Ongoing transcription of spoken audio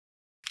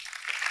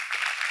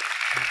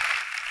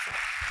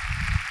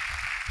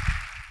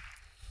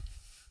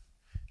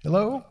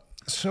Hello.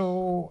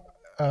 So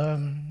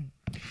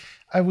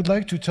I would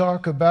like to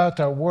talk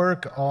about our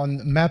work on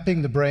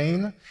mapping the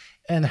brain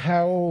and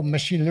how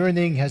machine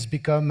learning has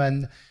become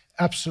an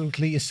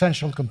absolutely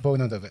essential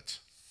component of it.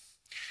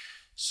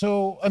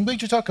 So I'm going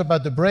to talk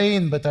about the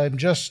brain, but I'm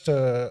just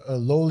a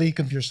lowly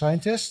computer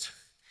scientist.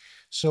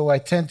 So I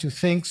tend to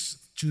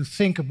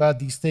think about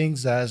these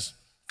things as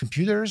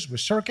computers with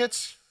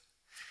circuits,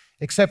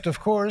 except of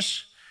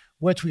course,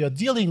 what we are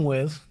dealing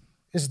with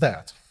is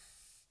that.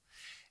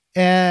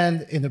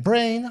 And in the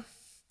brain,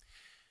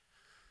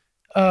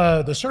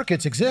 the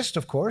circuits exist,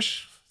 of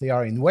course. They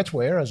are in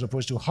wetware as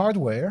opposed to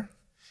hardware.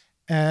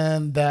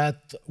 And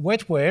that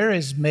wetware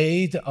is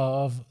made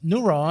of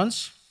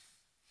neurons,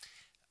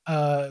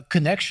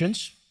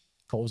 connections,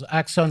 called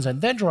axons and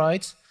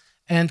dendrites,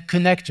 and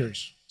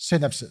connectors,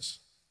 synapses.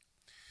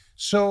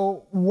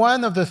 So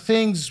one of the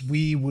things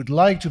we would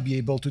like to be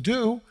able to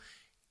do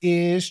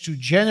is to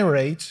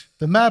generate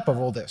the map of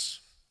all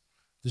this,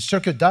 the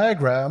circuit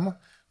diagram,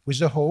 with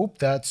the hope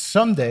that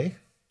someday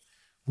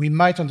we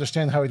might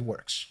understand how it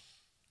works.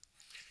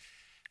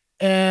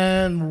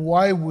 And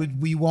why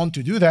would we want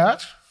to do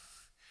that?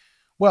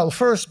 Well,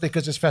 first,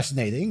 because it's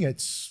fascinating.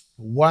 It's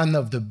one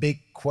of the big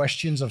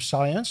questions of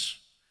science.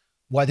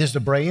 What is the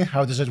brain?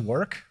 How does it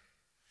work?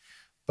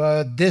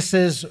 But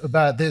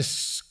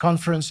this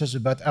conference is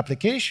about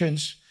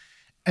applications,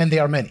 and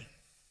there are many.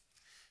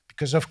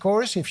 Because, of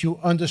course, if you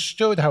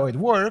understood how it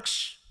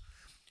works,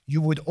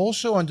 you would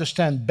also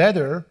understand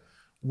better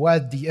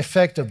what the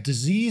effect of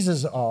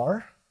diseases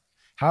are,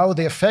 how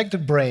they affect the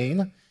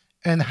brain,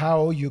 and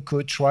how you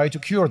could try to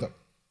cure them.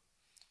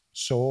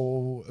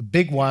 So a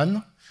big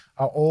one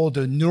are all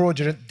the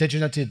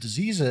neurodegenerative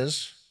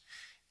diseases.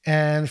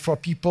 And for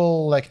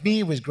people like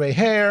me with gray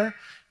hair,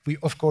 we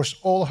of course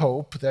all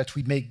hope that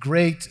we make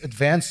great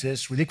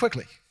advances really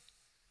quickly.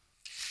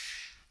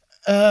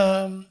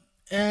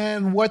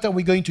 And what are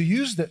we going to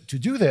use to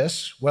do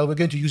this? Well, we're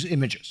going to use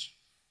images.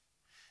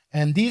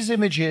 And these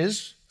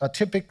images are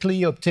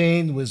typically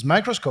obtained with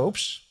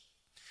microscopes.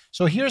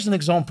 So here's an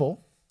example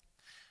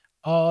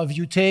of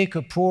you take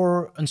a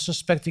poor,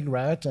 unsuspecting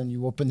rat and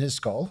you open his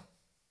skull.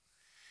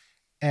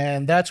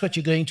 And that's what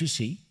you're going to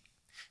see.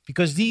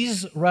 Because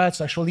these rats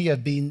actually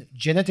have been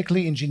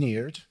genetically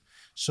engineered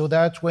so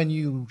that when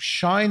you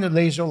shine a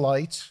laser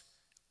light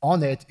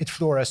on it, it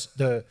fluoresces.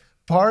 The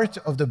part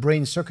of the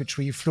brain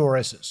circuitry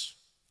fluoresces.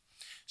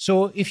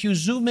 So if you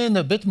zoom in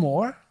a bit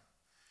more,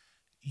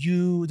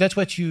 that's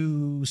what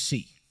you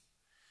see.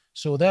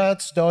 So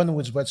that's done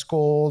with what's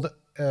called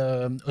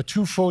a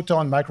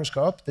two-photon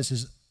microscope. This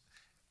is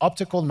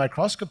optical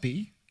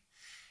microscopy.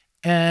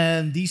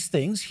 And these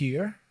things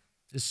here,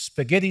 this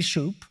spaghetti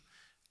soup,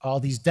 are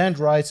these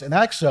dendrites and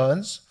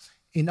axons.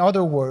 In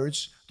other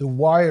words, the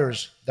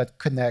wires that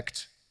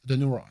connect the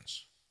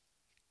neurons.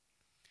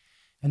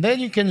 And then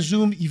you can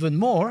zoom even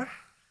more,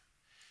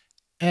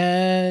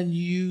 and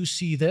you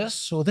see this.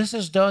 So this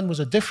is done with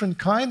a different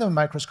kind of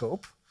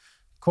microscope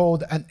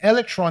called an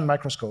electron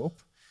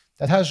microscope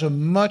that has a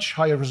much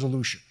higher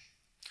resolution.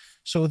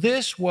 So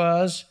this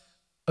was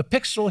a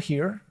pixel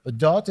here, a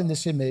dot in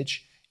this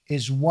image,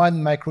 is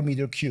 1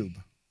 micrometer cube.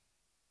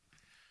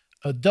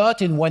 A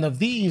dot in one of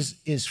these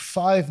is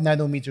 5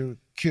 nanometer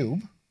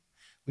cube,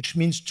 which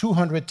means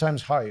 200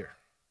 times higher.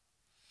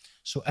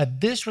 So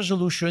at this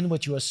resolution,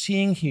 what you are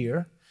seeing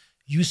here,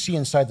 you see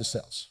inside the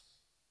cells.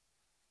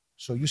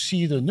 So you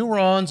see the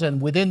neurons,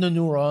 and within the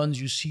neurons,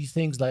 you see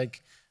things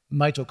like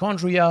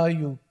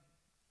mitochondria.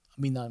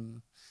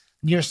 I'm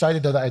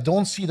nearsighted that I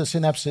don't see the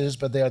synapses,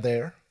 but they are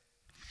there.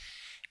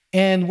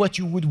 And what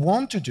you would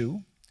want to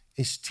do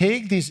is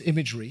take this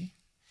imagery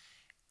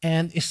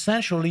and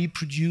essentially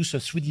produce a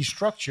 3D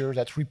structure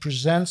that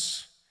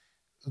represents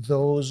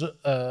those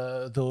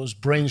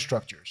brain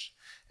structures.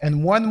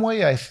 And one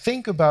way I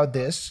think about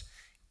this,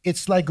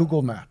 it's like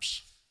Google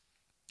Maps.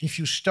 If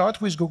you start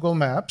with Google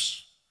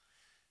Maps,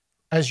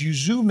 as you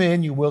zoom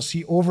in, you will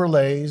see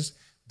overlays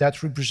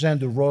that represent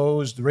the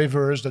roads, the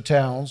rivers, the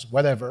towns,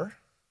 whatever.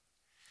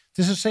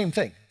 This is the same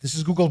thing. This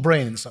is Google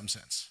Brain in some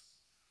sense.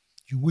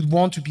 You would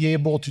want to be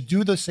able to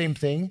do the same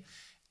thing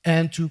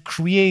and to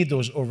create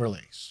those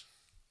overlays.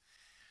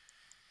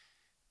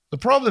 The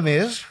problem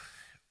is,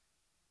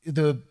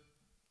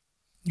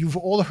 you've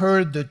all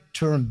heard the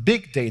term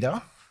big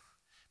data,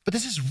 but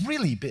this is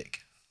really big.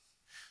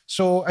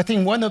 So I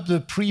think one of the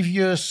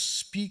previous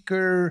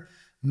speakers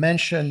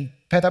mentioned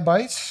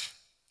petabytes,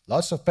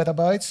 lots of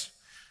petabytes.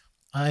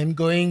 I'm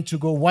going to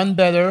go one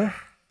better.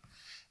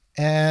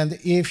 And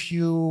if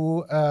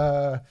you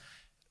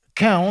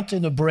count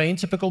in a brain,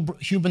 typical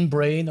human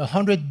brain,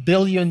 100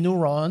 billion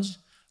neurons,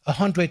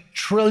 100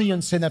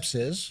 trillion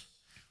synapses.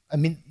 I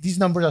mean, these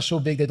numbers are so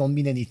big they don't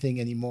mean anything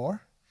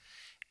anymore.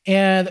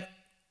 And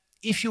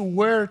if you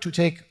were to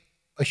take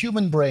a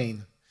human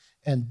brain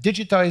and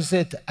digitize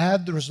it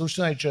at the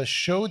resolution I just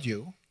showed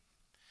you,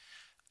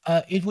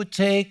 it would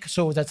take,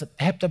 so that's a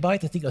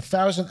heptabyte, I think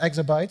 1,000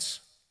 exabytes,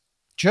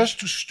 just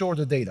to store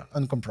the data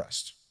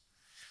uncompressed.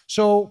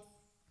 So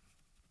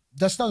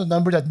that's not a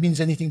number that means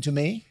anything to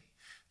me,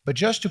 but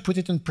just to put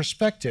it in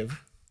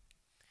perspective,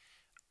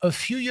 a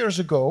few years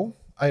ago,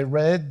 I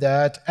read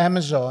that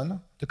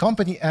Amazon, the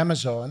company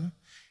Amazon,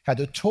 had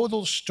a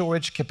total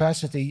storage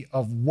capacity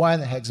of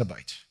 1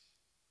 exabyte.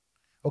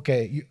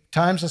 Okay,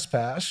 times has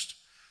passed.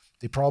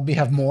 They probably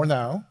have more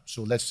now,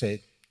 so let's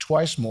say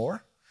twice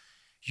more.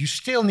 You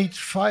still need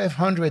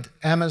 500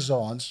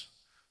 Amazons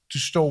to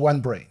store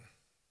 1 brain.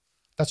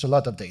 That's a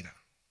lot of data.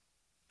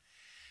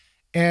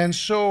 And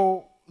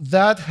so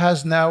that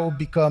has now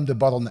become the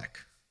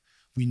bottleneck.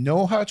 We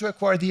know how to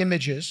acquire the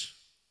images,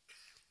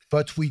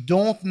 but we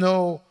don't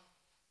know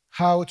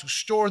how to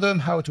store them,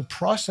 how to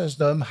process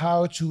them,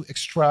 how to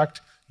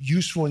extract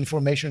useful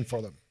information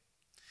for them.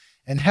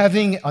 And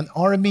having an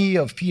army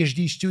of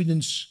PhD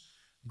students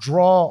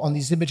draw on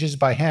these images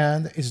by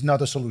hand is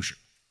not a solution.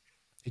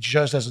 It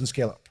just doesn't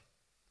scale up.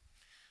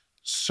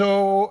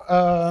 So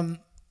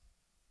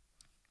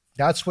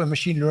that's where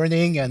machine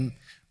learning and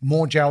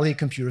more generally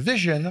computer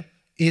vision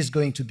is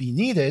going to be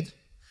needed.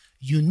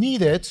 You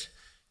need it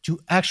to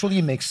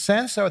actually make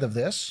sense out of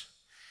this.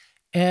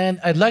 And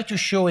I'd like to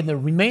show in the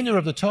remainder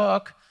of the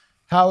talk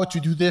how to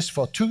do this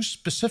for 2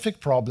 specific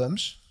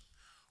problems.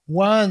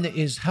 One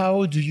is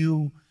how do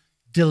you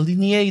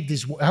delineate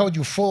this, how do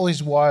you follow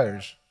these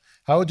wires?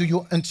 How do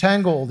you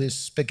untangle this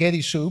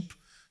spaghetti soup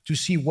to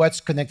see what's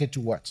connected to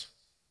what?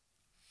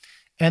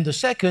 And the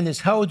second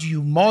is how do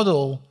you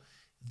model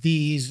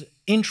these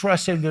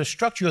intracellular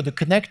structure, the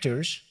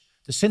connectors,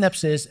 the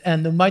synapses,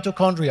 and the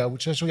mitochondria,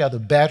 which actually are the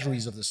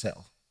batteries of the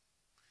cell,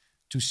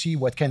 to see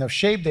what kind of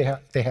shape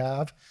they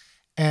have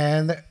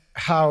and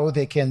how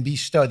they can be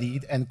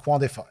studied and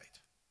quantified.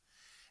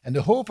 And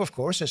the hope, of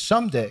course, is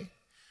someday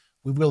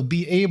we will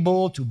be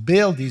able to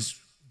build this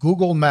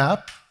Google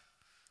map,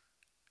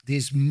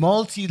 this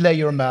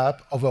multi-layer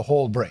map of a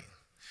whole brain.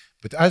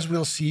 But as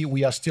we'll see,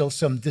 we are still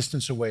some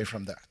distance away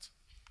from that.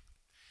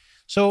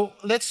 So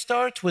let's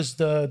start with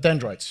the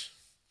dendrites.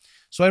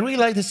 So I really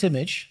like this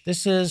image.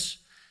 This is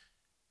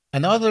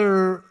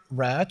another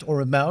rat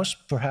or a mouse,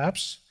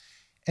 perhaps.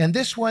 And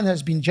this one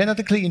has been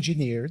genetically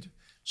engineered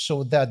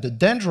so that the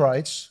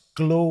dendrites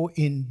glow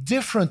in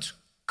different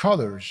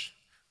colors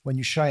when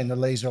you shine a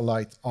laser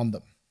light on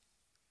them.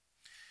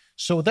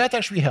 So that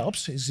actually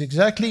helps. It's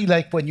exactly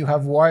like when you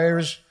have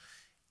wires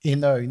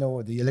in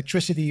the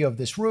electricity of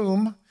this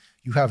room.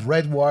 You have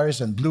red wires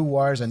and blue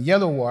wires and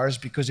yellow wires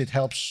because it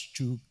helps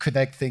to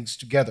connect things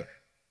together.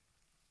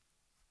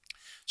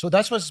 So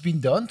that's what's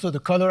been done. So the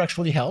color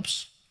actually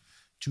helps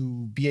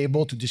to be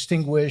able to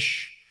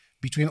distinguish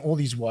between all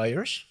these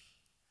wires.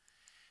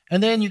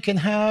 And then you can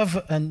have,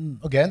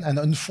 again, an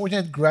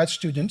unfortunate grad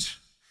student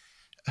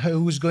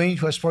who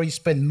has probably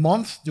spent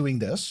months doing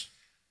this.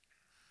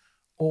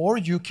 Or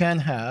you can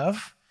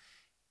have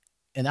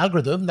an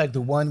algorithm like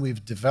the one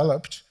we've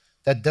developed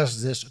that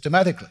does this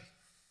automatically.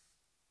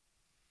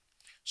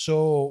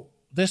 So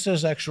this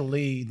is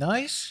actually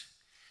nice.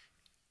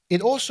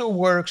 It also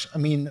works,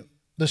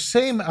 the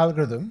same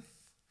algorithm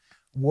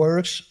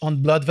works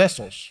on blood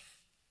vessels,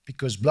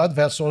 because blood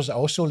vessels are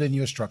also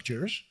linear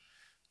structures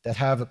that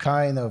have a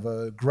kind of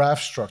a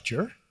graph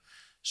structure.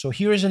 So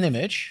here is an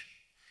image,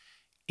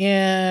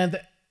 and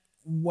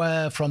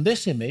from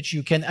this image,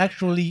 you can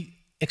actually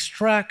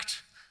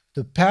extract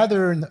the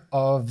pattern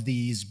of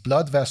these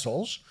blood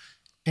vessels,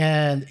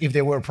 and if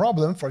there were a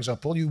problem, for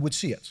example, you would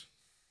see it.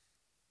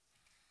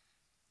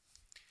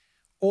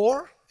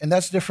 Or, and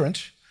that's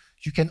different,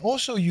 you can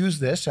also use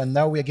this, and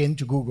now we're getting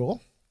to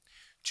Google,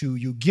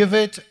 you give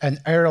it an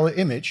aerial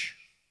image,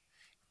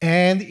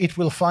 and it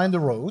will find the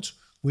roads,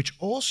 which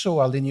also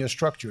are linear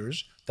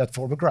structures that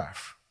form a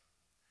graph.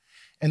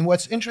 And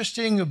what's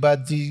interesting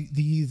about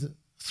these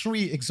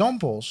 3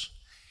 examples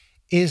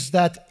is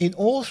that in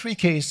all 3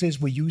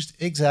 cases, we used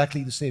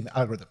exactly the same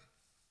algorithm.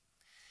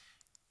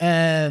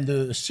 And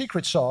the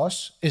secret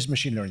sauce is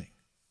machine learning.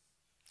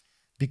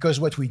 Because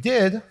what we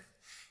did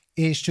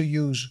is to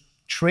use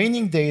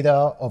training data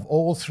of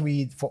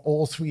for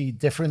all 3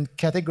 different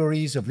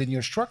categories of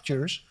linear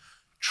structures,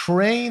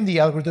 train the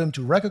algorithm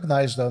to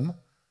recognize them,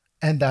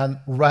 and then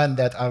run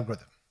that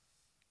algorithm.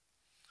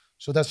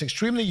 So that's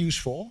extremely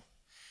useful.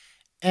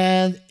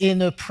 And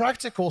in a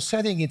practical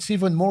setting, it's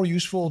even more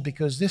useful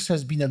because this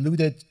has been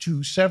alluded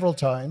to several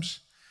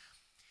times.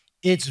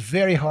 It's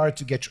very hard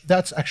to get,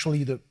 that's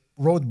actually the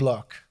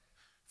roadblock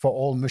for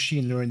all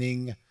machine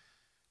learning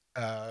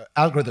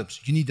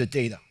algorithms. You need the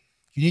data.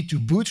 You need to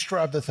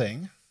bootstrap the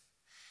thing,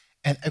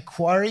 and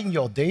acquiring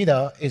your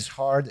data is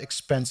hard,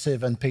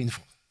 expensive, and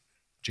painful,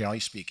 generally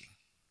speaking.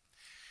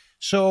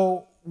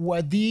 So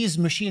what these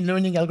machine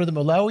learning algorithms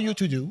allow you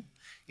to do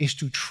is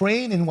to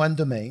train in one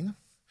domain,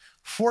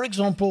 for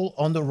example,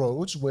 on the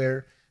roads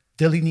where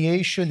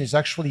delineation is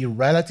actually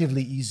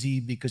relatively easy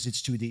because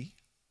it's 2D.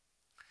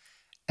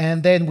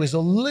 And then with a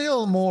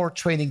little more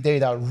training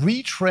data,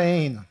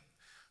 retrain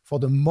for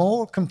the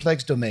more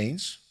complex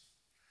domains.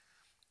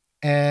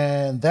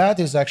 And that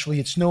is actually,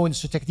 it's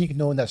a technique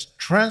known as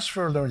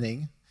transfer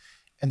learning.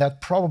 And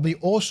that probably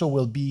also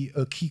will be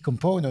a key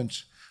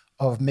component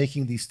of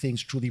making these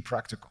things truly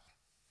practical.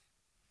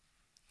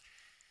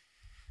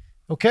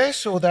 Okay,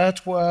 so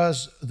that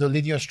was the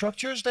linear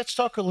structures. Let's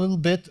talk a little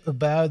bit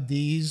about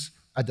these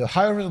at the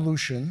higher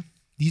resolution,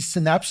 these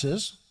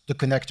synapses, the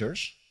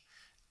connectors,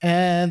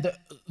 and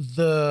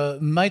the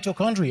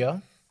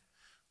mitochondria,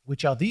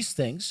 which are these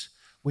things,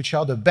 which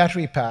are the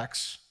battery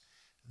packs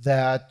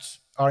that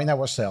are in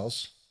our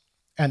cells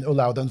and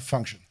allow them to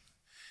function.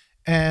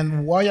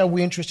 And why are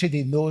we interested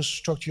in those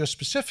structures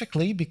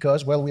specifically?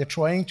 Because, well, we are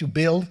trying to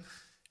build,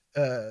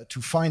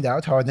 to find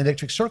out how an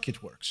electric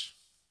circuit works.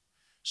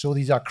 So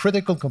these are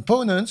critical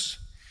components,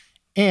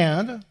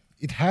 and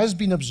it has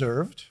been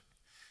observed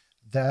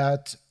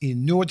that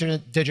in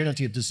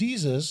neurodegenerative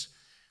diseases,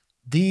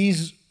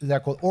 these, they're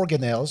called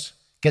organelles,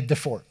 get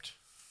deformed.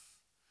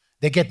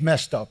 They get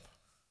messed up.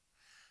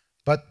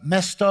 But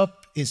messed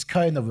up is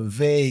kind of a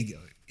vague,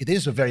 it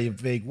is a very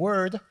vague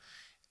word,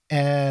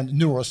 and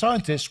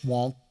neuroscientists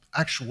want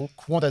actual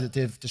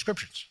quantitative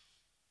descriptions.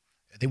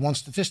 They want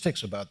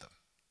statistics about them.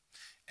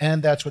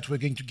 And that's what we're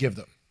going to give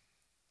them.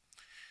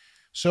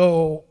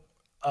 So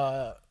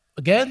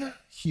again,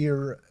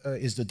 here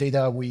is the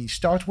data we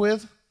start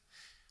with.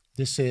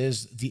 This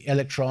is the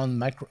electron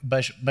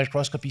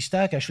microscopy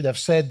stack. I should have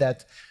said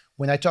that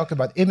when I talk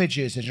about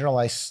images, in general,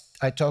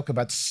 I talk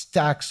about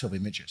stacks of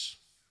images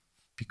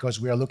because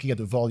we are looking at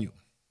the volume.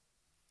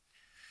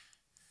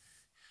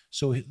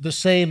 So the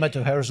same at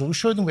a high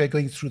resolution, we're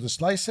going through the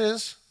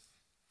slices.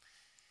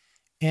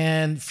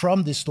 And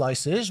from these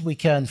slices, we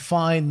can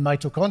find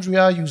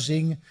mitochondria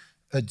using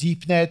a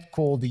deep net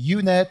called the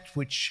UNet,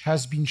 which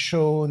has been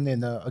shown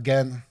in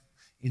again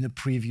in a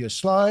previous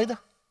slide,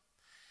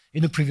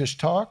 in a previous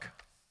talk.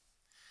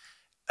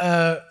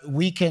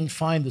 We can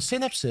find the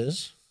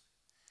synapses,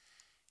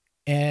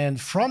 and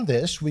from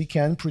this we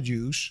can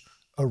produce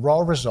a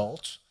raw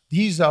result.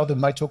 These are the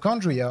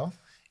mitochondria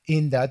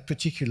in that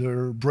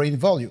particular brain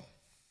volume.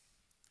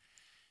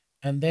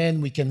 And then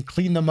we can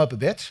clean them up a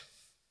bit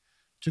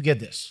to get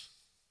this.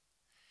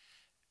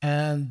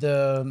 And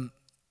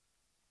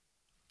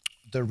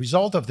the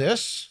result of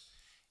this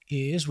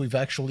is we've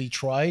actually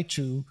tried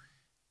to,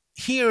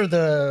 here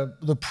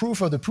the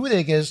proof of the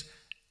pudding is,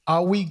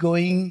 are we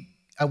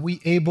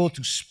able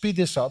to speed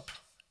this up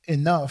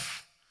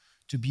enough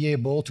to be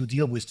able to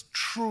deal with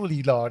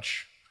truly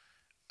large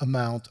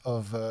amount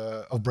of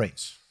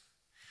brains?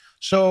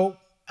 So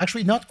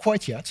actually not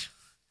quite yet.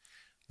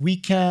 We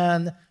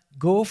can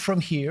go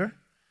from here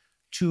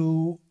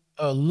to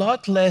a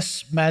lot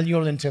less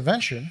manual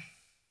intervention.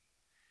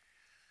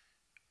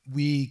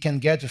 We can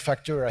get a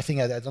factor, I think,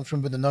 I don't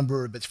remember the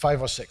number, but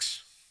 5 or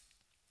 6,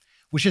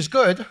 which is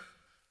good,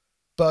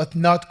 but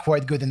not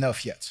quite good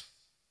enough yet.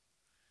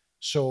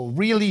 So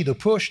really the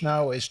push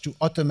now is to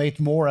automate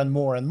more and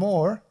more and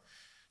more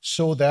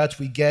so that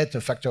we get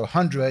a factor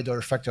 100 or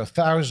a factor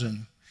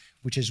 1,000,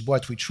 which is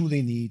what we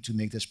truly need to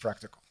make this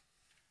practical.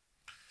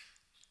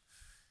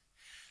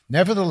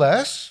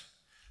 Nevertheless,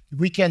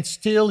 we can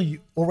still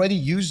already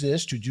use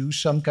this to do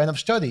some kind of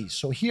studies.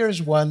 So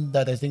here's one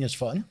that I think is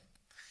fun.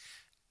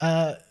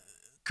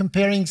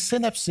 Comparing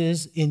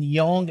synapses in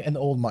young and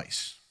old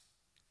mice.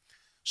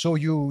 So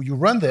you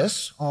run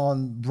this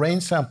on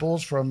brain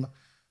samples from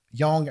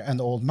young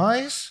and old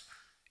mice.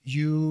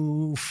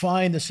 You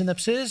find the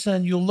synapses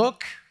and you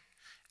look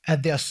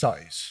at their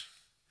size,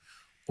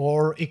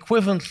 or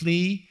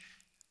equivalently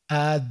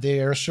at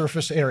their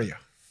surface area.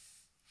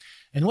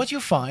 And what you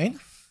find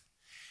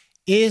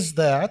is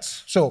that,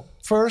 so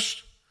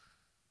first,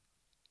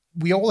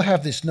 we all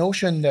have this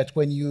notion that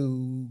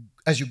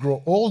as you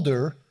grow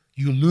older,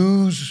 you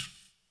lose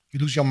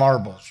your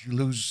marbles, you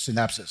lose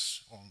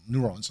synapses or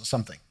neurons or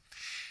something.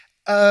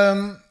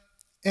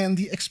 And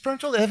the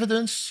experimental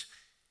evidence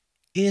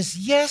is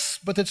yes,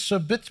 but it's a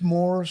bit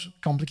more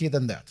complicated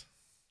than that.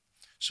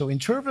 So in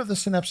terms of the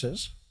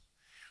synapses,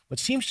 what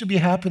seems to be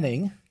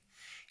happening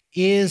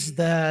is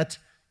that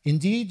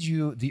indeed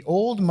the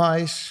old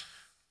mice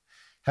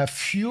have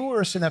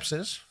fewer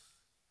synapses,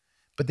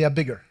 but they are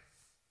bigger.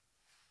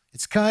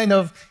 It's kind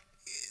of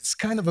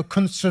a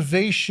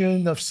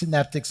conservation of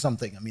synaptic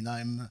something. I mean,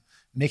 I'm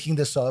making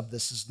this up.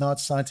 This is not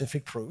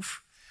scientific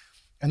proof.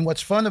 And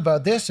what's fun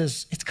about this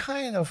is it's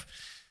kind of,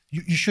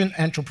 you shouldn't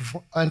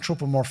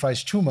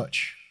anthropomorphize too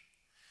much.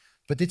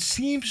 But it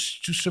seems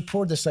to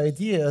support this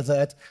idea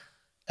that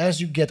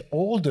as you get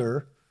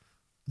older,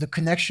 the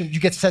connection, you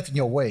get set in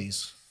your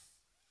ways.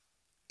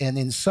 And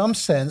in some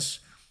sense,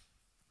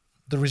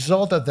 the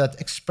result of that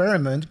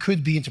experiment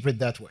could be interpreted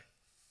that way,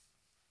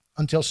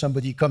 until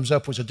somebody comes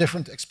up with a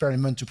different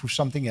experiment to prove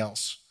something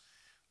else,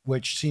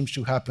 which seems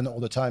to happen all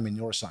the time in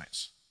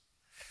neuroscience.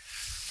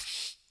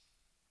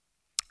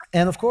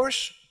 And of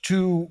course,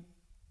 to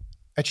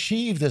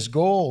achieve this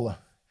goal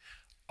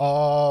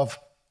of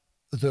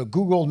the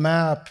Google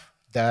map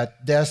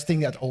that does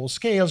things at all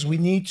scales, we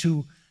need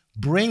to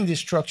bring these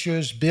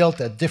structures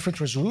built at different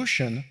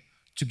resolution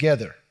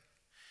together.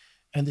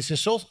 And this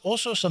is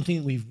also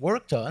something we've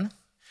worked on.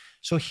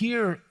 So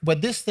here,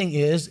 what this thing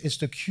is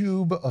the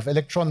cube of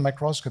electron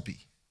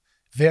microscopy.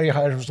 Very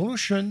high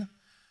resolution.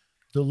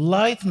 The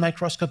light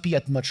microscopy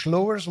at much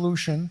lower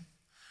resolution.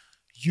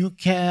 You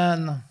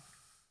can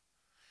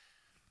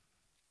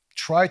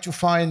try to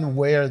find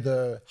where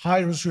the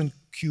high-resolution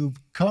cube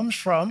comes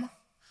from,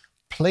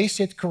 place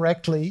it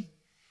correctly,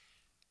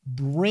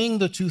 bring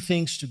the two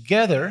things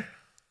together,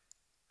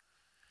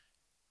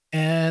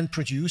 and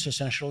produce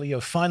essentially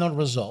a final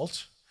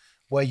result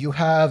where you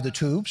have the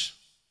tubes,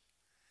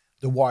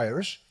 the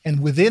wires,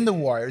 and within the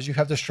wires you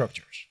have the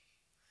structures.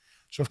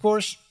 So of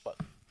course,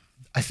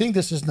 I think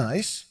this is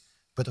nice,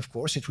 but of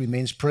course it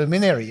remains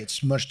preliminary.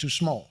 It's much too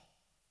small.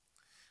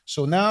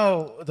 So now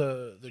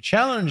the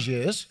challenge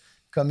is,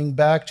 coming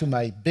back to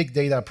my big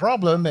data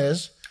problem,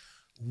 is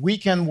we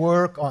can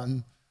work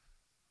on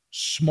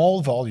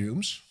small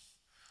volumes.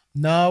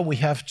 Now we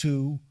have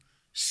to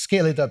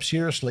scale it up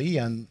seriously,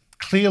 and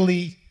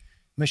clearly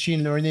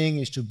machine learning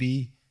is to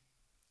be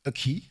a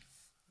key.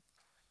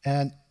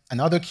 And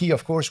another key,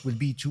 of course, would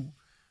be to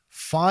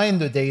find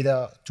the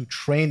data to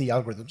train the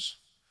algorithms,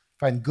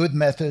 find good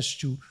methods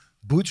to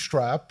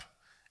bootstrap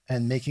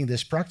and making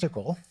this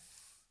practical,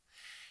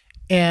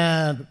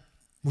 and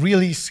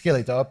really scale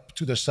it up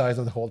to the size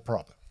of the whole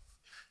problem.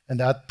 And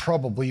that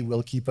probably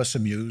will keep us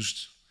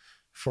amused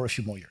for a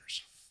few more years.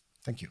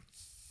 Thank you.